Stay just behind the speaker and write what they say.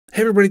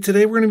Hey everybody,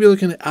 today we're going to be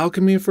looking at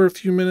Alchemy for a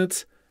few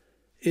minutes.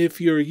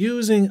 If you're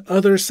using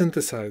other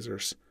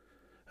synthesizers,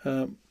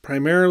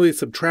 primarily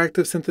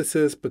subtractive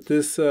synthesis, but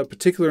this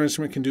particular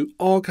instrument can do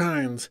all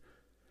kinds,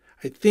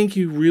 I think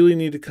you really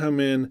need to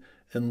come in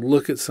and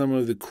look at some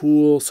of the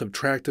cool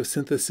subtractive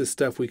synthesis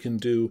stuff we can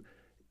do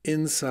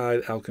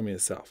inside Alchemy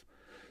itself.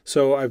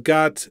 So I've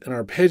got an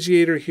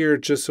arpeggiator here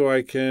just so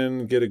I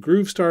can get a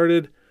groove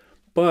started,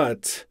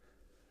 but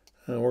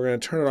we're going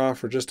to turn it off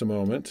for just a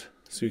moment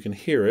so you can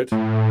hear it.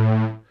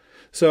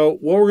 So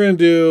what we're going to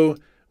do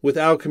with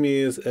Alchemy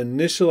is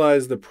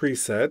initialize the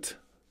preset.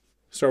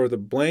 Start with a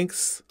blank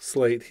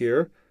slate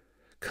here.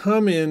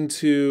 Come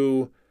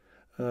into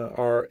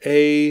our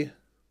A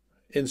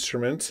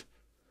instrument.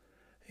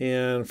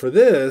 And for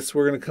this,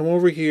 we're going to come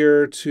over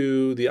here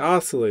to the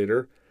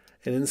oscillator.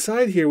 And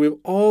inside here, we have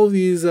all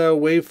these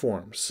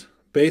waveforms.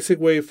 Basic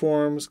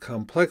waveforms,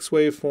 complex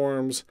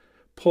waveforms,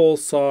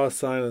 pulse, saw,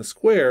 sine, and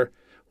square.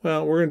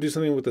 Well, we're going to do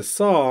something with the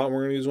saw, and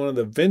we're going to use one of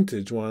the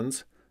vintage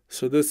ones.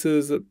 So this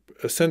is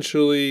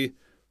essentially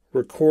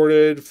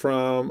recorded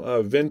from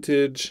a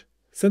vintage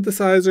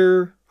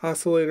synthesizer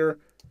oscillator.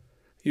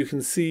 You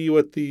can see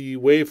what the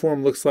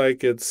waveform looks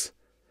like. It's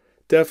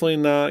definitely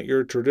not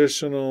your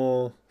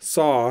traditional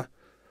saw,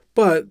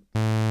 but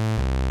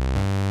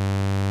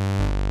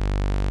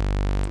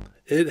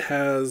it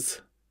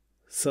has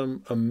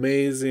some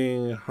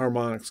amazing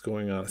harmonics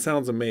going on. It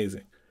sounds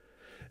amazing.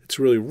 It's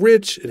really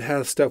rich. It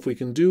has stuff we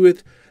can do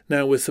with.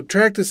 Now with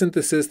subtractive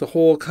synthesis, the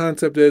whole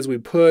concept is we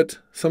put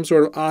some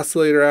sort of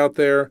oscillator out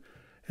there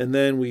and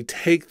then we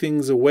take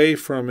things away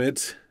from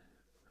it,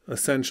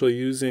 essentially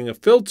using a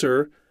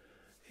filter.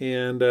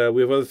 And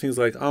we have other things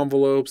like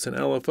envelopes and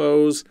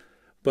LFOs,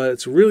 but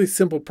it's a really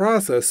simple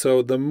process.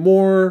 So the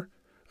more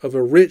of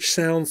a rich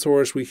sound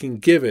source we can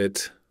give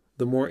it,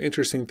 the more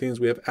interesting things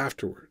we have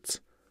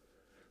afterwards.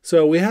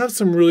 So we have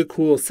some really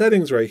cool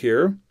settings right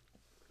here.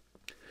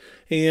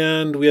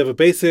 And we have a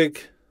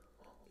basic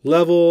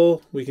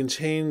level. We can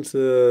change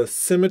the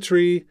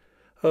symmetry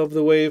of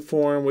the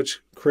waveform, which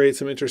creates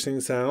some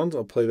interesting sounds.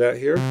 I'll play that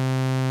here.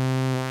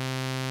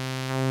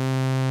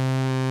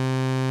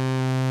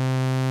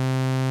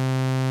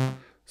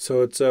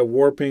 So it's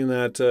warping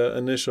that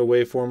initial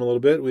waveform a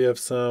little bit. We have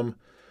some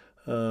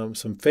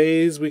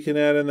phase we can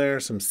add in there,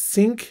 some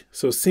sync.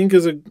 So sync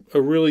is a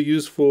really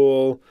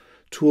useful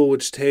tool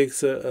which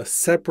takes a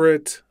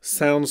separate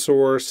sound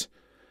source,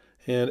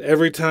 and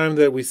every time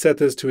that we set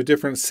this to a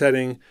different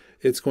setting,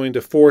 it's going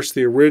to force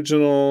the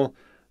original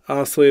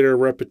oscillator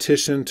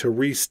repetition to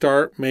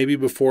restart maybe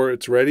before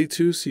it's ready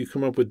to, so you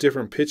come up with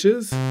different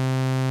pitches.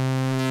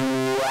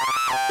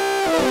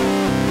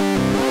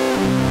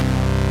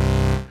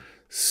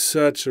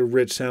 Such a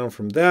rich sound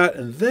from that.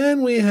 And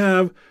then we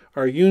have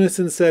our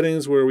Unison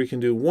settings where we can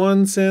do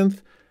one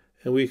synth,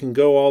 and we can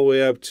go all the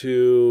way up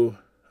to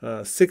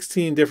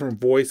 16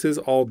 different voices,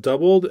 all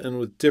doubled and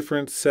with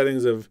different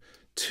settings of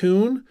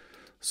tune.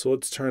 So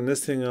let's turn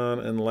this thing on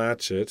and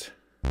latch it.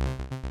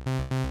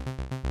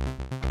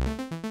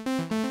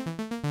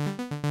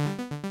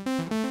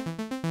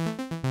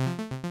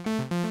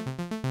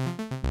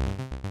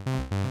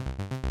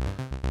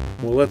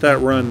 We'll let that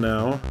run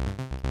now.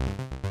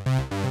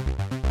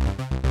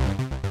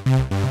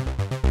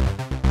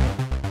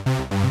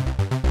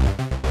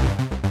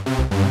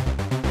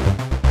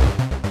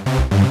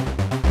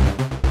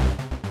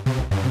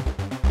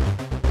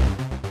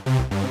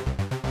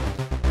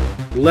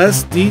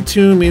 Less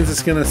detune means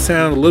it's going to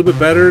sound a little bit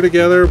better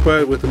together,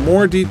 but with the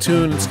more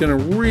detune, it's going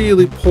to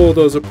really pull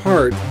those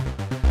apart,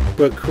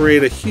 but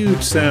create a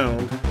huge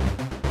sound.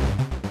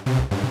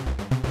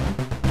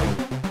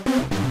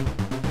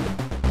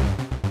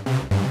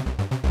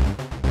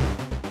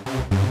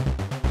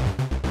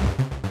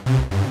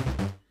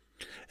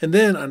 And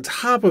then on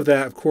top of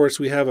that, of course,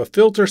 we have a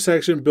filter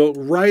section built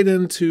right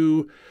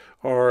into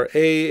our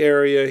A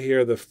area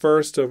here, the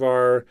first of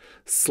our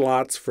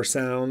slots for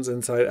sounds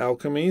inside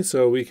Alchemy.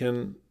 So we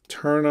can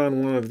turn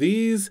on one of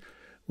these.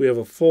 We have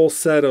a full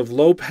set of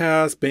low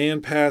pass,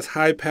 band pass,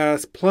 high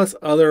pass, plus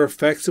other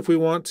effects if we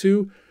want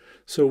to.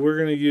 So we're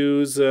going to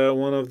use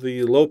one of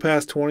the low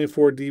pass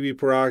 24 dB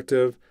per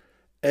octave.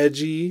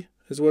 Edgy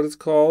is what it's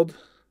called.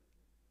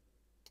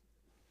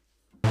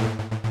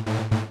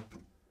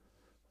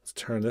 Let's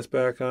turn this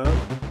back on.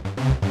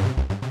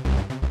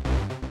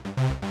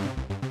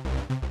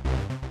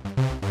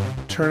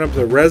 Turn up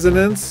the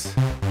resonance.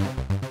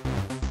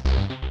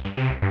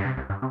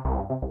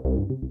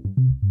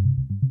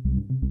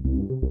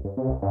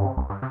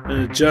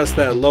 And adjust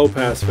that low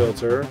pass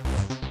filter.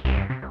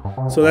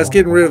 So that's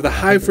getting rid of the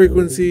high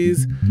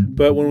frequencies,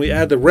 but when we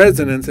add the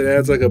resonance, it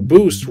adds like a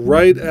boost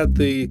right at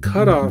the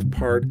cutoff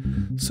part.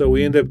 So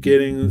we end up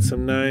getting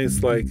some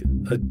nice like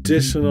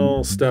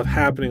additional stuff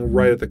happening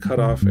right at the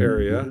cutoff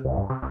area.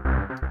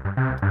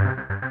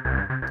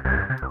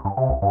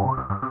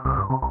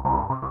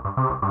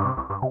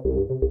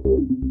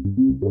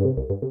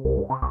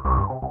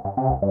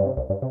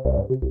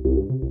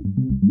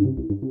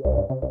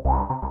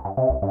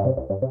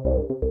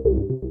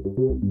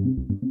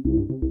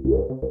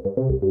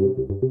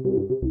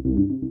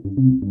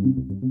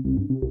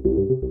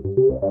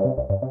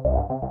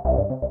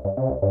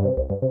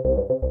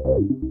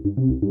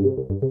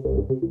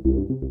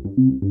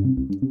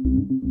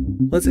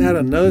 Let's add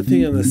another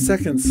thing in the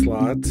second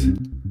slot.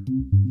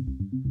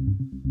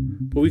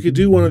 But we could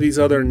do one of these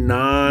other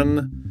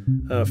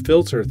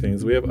non-filter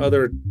things. We have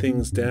other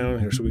things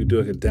down here, so we could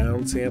do like a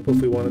down sample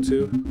if we wanted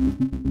to.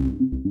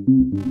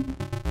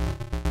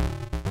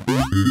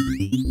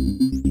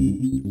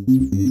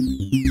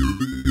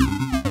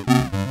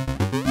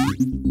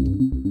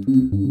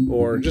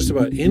 Or just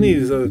about any of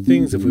these other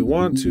things if we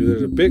want to.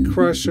 There's a bit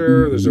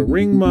crusher, there's a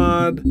ring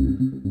mod,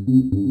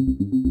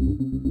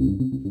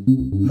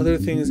 other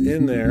things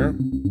in there.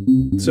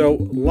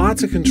 So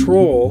lots of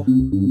control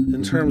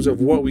in terms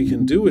of what we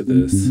can do with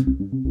this.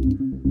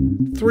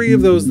 3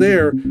 of those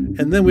there,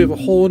 and then we have a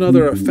whole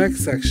other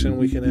effects section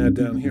we can add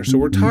down here. So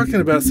we're talking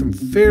about some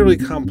fairly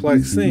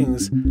complex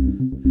things,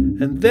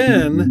 and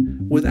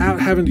then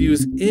without having to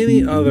use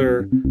any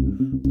other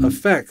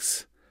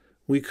effects,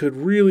 we could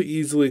really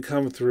easily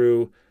come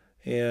through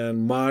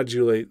and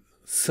modulate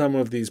some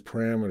of these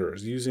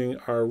parameters using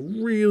our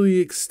really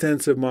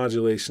extensive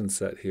modulation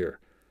set here.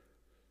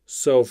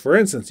 So for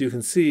instance, you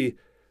can see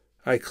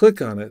I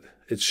click on it,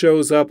 it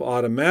shows up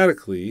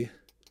automatically,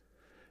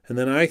 and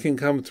then I can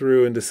come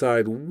through and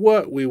decide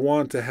what we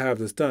want to have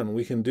this done.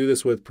 We can do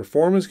this with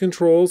performance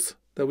controls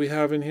that we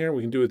have in here.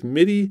 We can do it with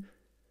MIDI,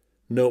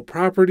 note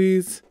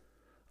properties,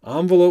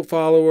 envelope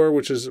follower,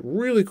 which is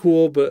really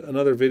cool, but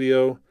another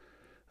video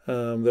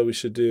that we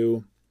should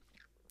do.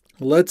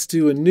 Let's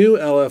do a new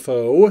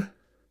LFO.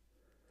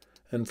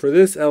 And for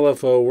this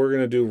LFO, we're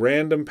going to do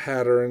random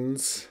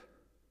patterns.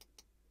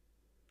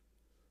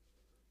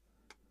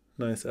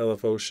 Nice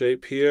LFO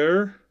shape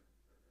here.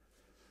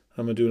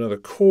 I'm going to do another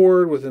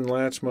chord within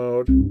latch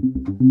mode.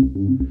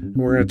 And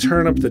we're going to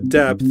turn up the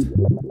depth.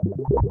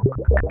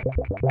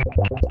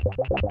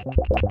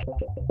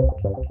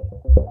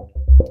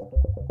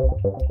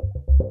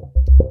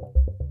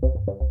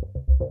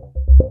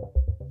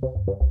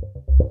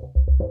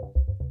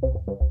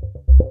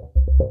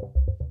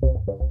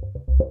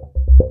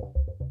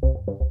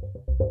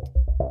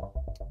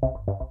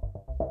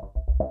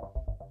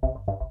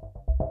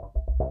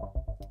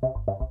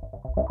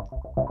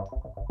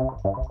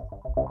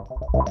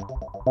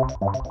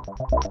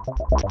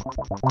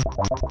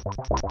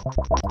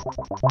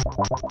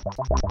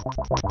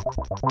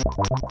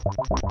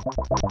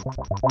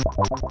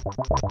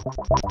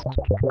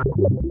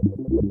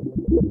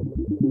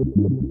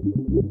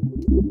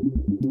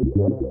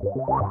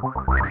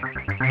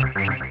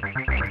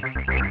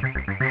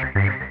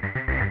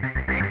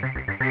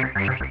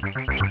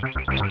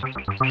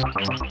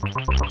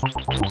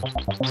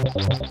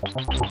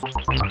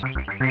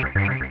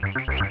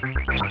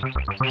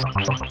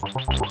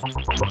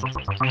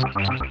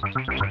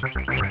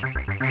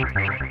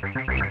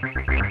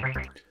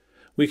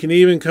 We can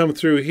even come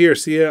through here.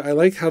 See, I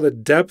like how the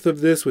depth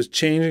of this was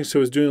changing, so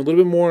it was doing a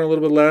little bit more and a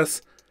little bit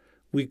less.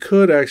 We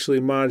could actually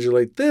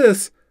modulate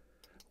this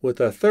with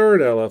a third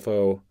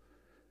LFO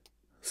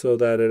so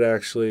that it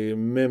actually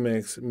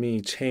mimics me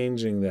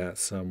changing that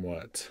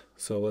somewhat.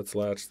 So let's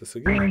latch this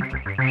again.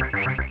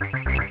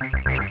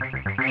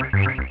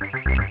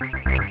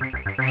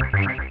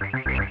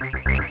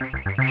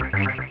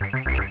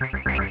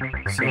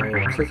 So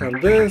click on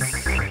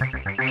this.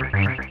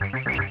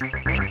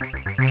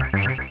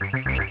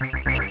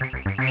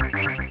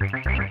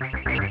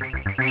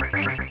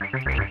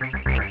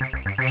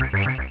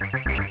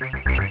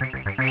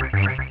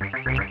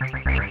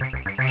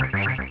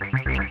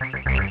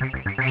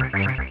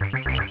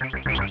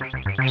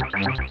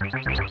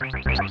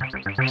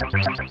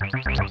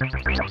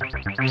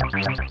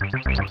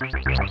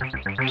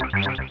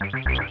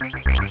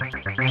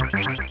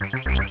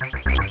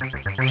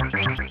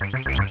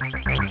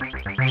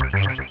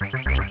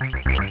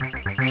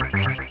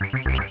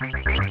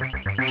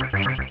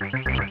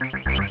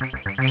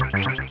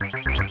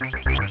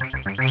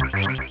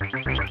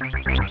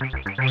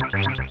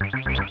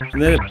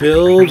 And then it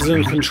builds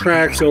and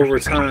contracts over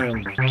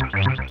time.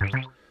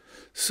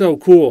 So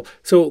cool.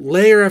 So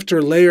layer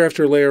after layer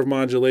after layer of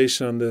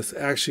modulation on this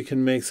actually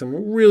can make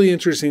some really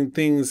interesting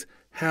things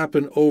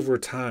happen over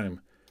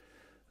time.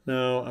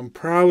 Now, I'm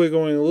probably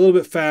going a little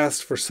bit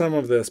fast for some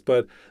of this,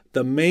 but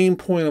the main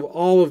point of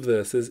all of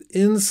this is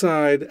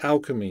inside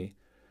Alchemy,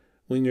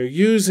 when you're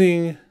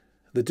using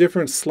the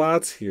different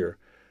slots here,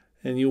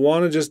 and you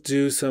want to just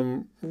do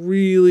some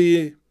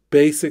really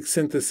basic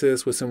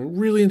synthesis with some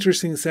really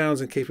interesting sounds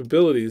and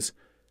capabilities,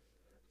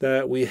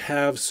 that we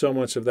have so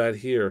much of that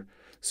here.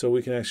 So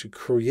we can actually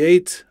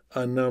create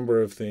a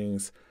number of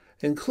things,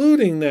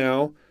 including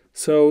now,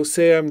 so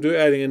say I'm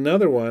adding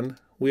another one,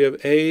 we have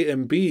A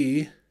and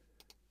B.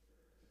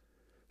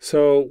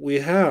 So we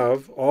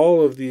have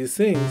all of these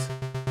things.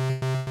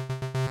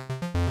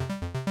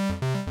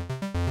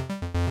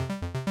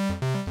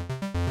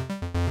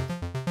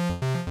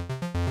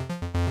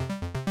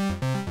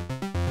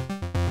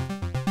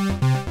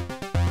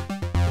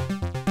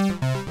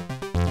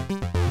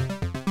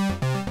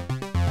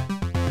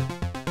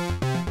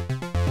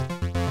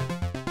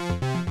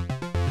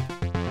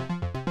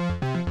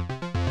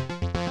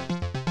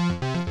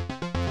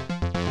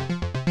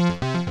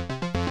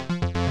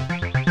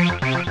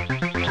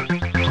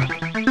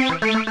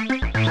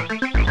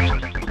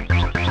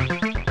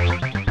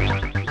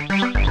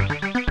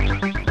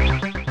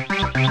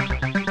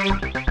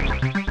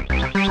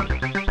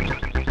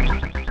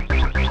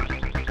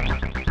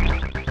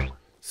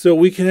 So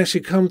we can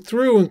actually come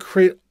through and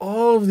create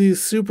all of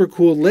these super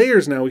cool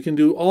layers now. We can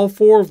do all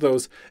 4 of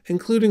those,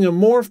 including a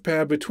morph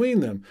pad between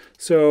them.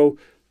 So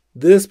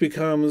this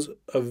becomes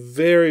a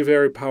very,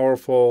 very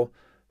powerful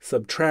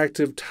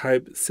subtractive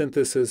type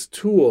synthesis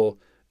tool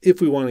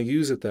if we want to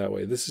use it that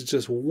way. This is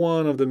just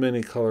one of the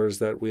many colors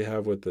that we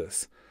have with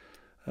this.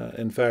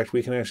 In fact,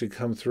 we can actually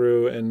come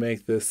through and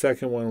make the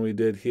second one we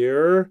did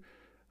here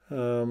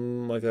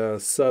like a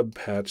sub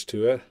patch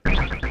to it.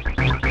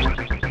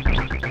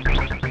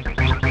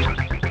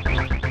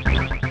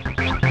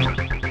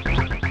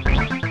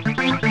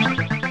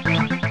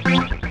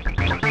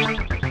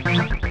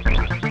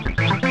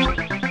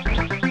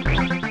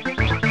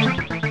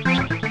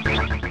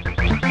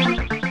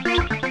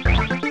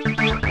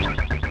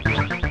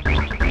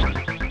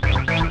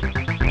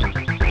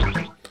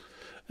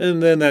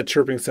 And then that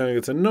chirping sound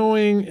gets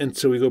annoying, and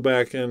so we go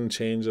back and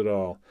change it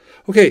all.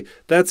 Okay,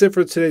 that's it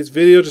for today's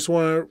video. Just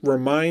want to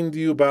remind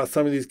you about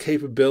some of these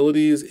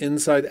capabilities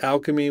inside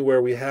Alchemy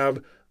where we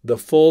have the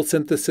full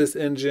synthesis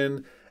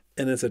engine,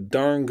 and it's a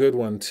darn good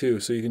one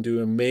too, so you can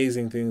do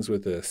amazing things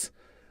with this.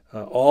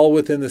 All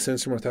within this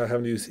instrument without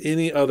having to use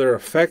any other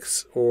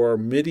effects or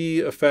MIDI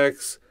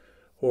effects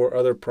or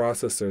other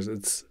processors.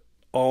 It's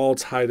all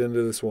tied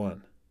into this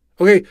one.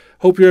 Okay,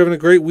 hope you're having a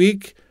great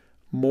week.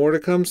 More to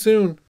come soon.